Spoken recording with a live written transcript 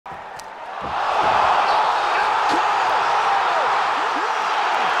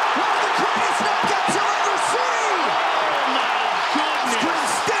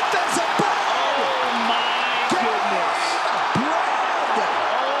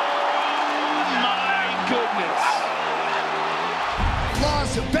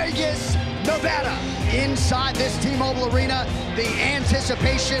inside this T-Mobile Arena, the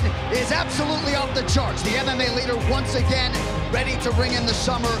anticipation is absolutely off the charts. The MMA leader once again ready to ring in the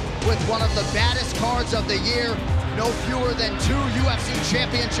summer with one of the baddest cards of the year. No fewer than 2 UFC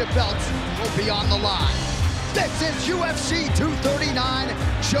championship belts will be on the line. This is UFC 239,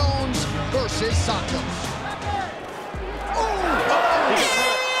 Jones versus Santos.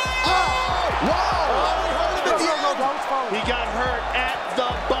 He got hurt at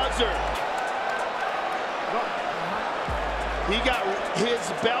the buzzer. He got his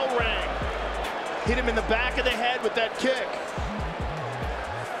bell rang. Hit him in the back of the head with that kick.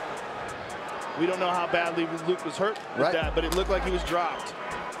 We don't know how badly Luke was hurt with that, but it looked like he was dropped.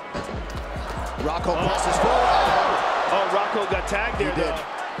 Rocco presses forward. Oh, Rocco got tagged there. He did.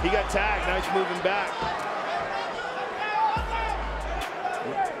 He got tagged. Now he's moving back.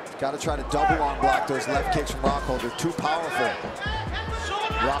 Got to try to double on block those left kicks from Rockhold. They're too powerful.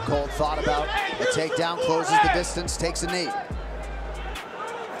 Rockhold thought about the takedown, closes the distance, takes a knee.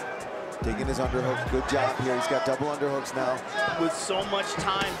 Digging his underhook. Good job here. He's got double underhooks now. With so much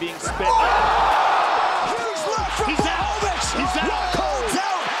time being spent. Huge left from Blachowicz. He's out. Rockhold's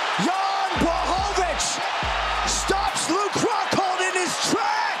out. Jan Blachowicz stops Luke Rockhold in his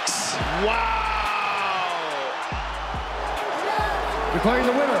tracks. Wow. Declaring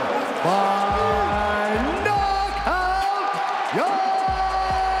the winner by knockout, Jan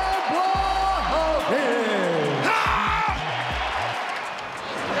Blachowicz.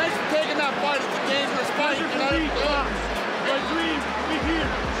 Thanks for taking that fight. It's a dangerous fight. My dream, be here.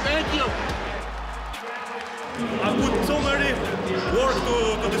 Thank you. I put so many work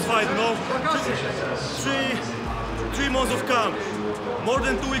to this fight, you know. Three months of camp, more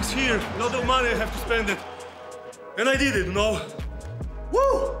than 2 weeks here, a lot of money I have to spend it. And I did it, you know.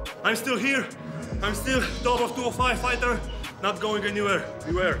 Woo! I'm still here. I'm still top of 205 fighter, not going anywhere.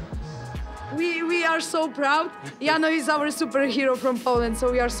 Beware. We are so proud. Jano is our superhero from Poland, so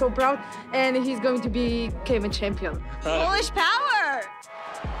we are so proud. And he's going to become a champion. Polish power!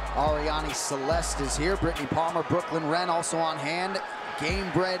 Ariane Celeste is here. Brittany Palmer, Brooklyn Wren also on hand.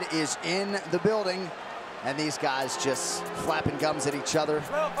 Gamebred is in the building. And these guys just flapping gums at each other.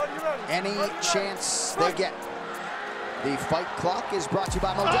 Any chance they get. The fight clock is brought to you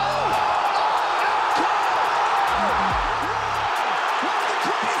by Modelo. One of the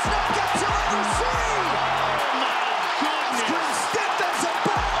greatest knockouts you'll ever see. As stiff as a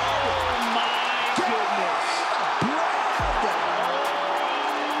bone. Oh my goodness.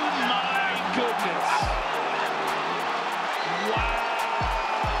 My goodness. Wow.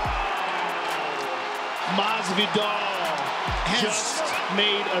 Masvidal just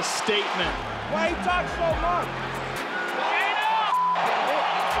made a statement. Why you talk so much?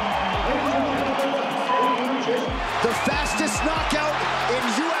 The fastest knockout in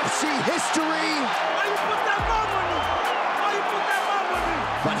UFC history. Why you put that bomb on me? Why you put that bomb on me?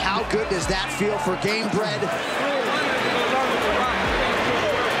 But how good does that feel for Gamebred?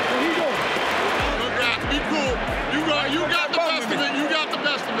 Be cool. You got the best of it. You got the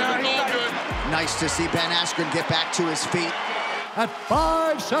best of it. It's all good. Nice to see Ben Askren get back to his feet. At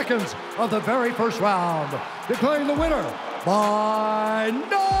 5 seconds of the very first round, declaring the winner by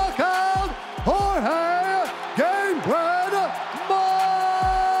knockout, Jorge Gamebred Masvidal.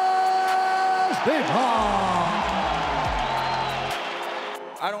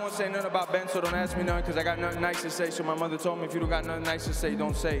 I don't want to say nothing about Ben, so don't ask me nothing, because I got nothing nice to say. So my mother told me if you don't got nothing nice to say,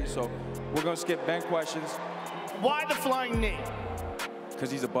 don't say it. So we're going to skip Ben questions. Why the flying knee? Because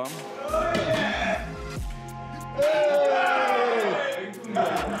he's a bum.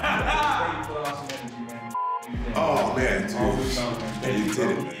 Oh man, you did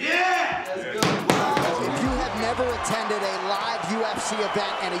it. Yeah! If you have never attended a live UFC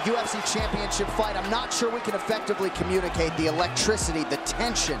event and a UFC championship fight, I'm not sure we can effectively communicate the electricity, the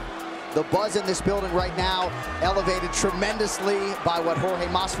tension, the buzz in this building right now, elevated tremendously by what Jorge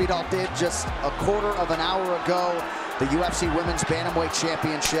Masvidal did just a quarter of an hour ago. The UFC Women's Bantamweight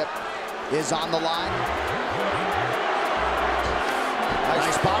Championship is on the line.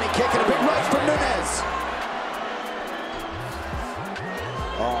 Nice body kick and a big right from Nunes.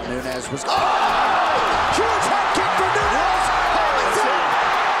 Oh, Nunes was... Oh! Huge head kick for Nunes!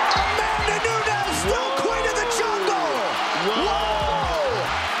 Amanda Nunes, still queen of the jungle! Whoa!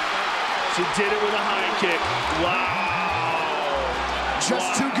 She did it with a high kick. Wow!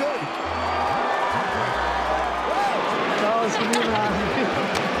 Just too good.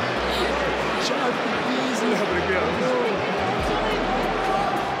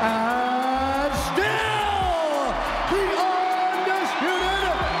 And still, the undisputed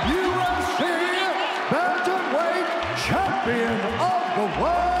UFC Bantamweight Champion of the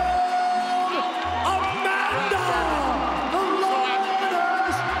world, Amanda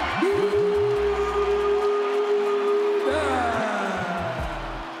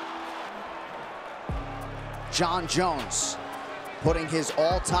Jon Jones, putting his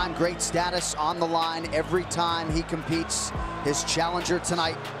all-time great status on the line every time he competes. His challenger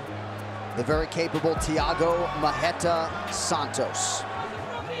tonight, the very capable Thiago Santos.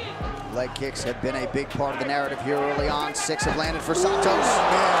 Leg kicks have been a big part of the narrative here early on. 6 have landed for Santos.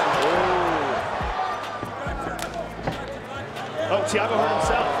 Oh, Thiago hurt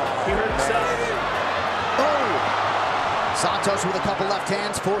himself. He hurt himself. Oh! Santos with a couple left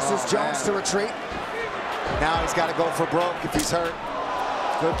hands forces Jones to retreat. Now he's got to go for broke if he's hurt.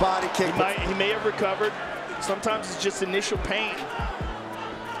 Good body kick. He may have recovered. Sometimes it's just initial pain.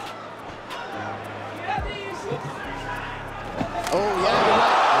 Oh, yeah, you're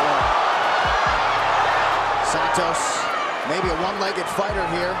right. Santos, maybe a one-legged fighter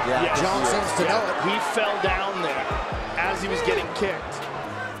here. Yeah. Yes. Jones seems to know it. He fell down there as he was getting kicked.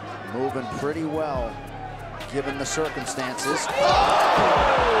 Moving pretty well, given the circumstances.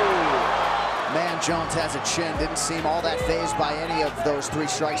 Oh! Man, Jones has a chin. Didn't seem all that fazed by any of those 3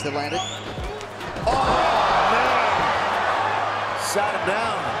 strikes that landed. Oh, man! Sat him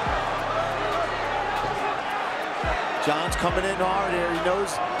down. John's coming in hard here. He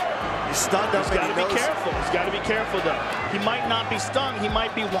knows he's stunned him. He's got to be careful. He's got to be careful, though. He might not be stung. He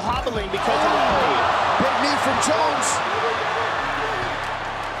might be wobbling because of the knee. Big knee from Jones.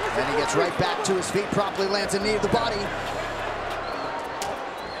 And he gets right back to his feet, promptly lands a knee to the body.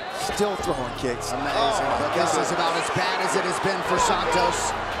 Still throwing kicks. Amazing. But this is about as bad as it has been for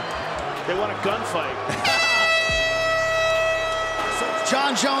Santos. They want a gunfight.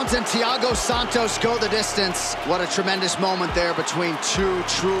 Jon Jones and Thiago Santos go the distance. What a tremendous moment there between 2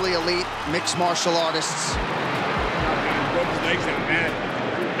 truly elite mixed martial artists. Broke his legs in bad.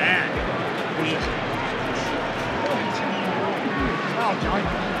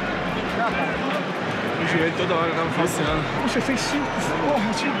 O joelho toda hora tava falseando. Você fez 5,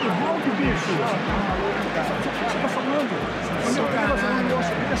 porra, 5 round, bicho. Você tá falando? Quando eu quero fazer um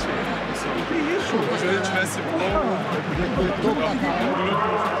negócio desse, que isso? Se o joelho tivesse bom,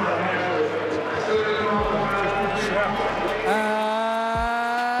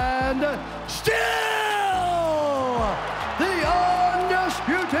 And still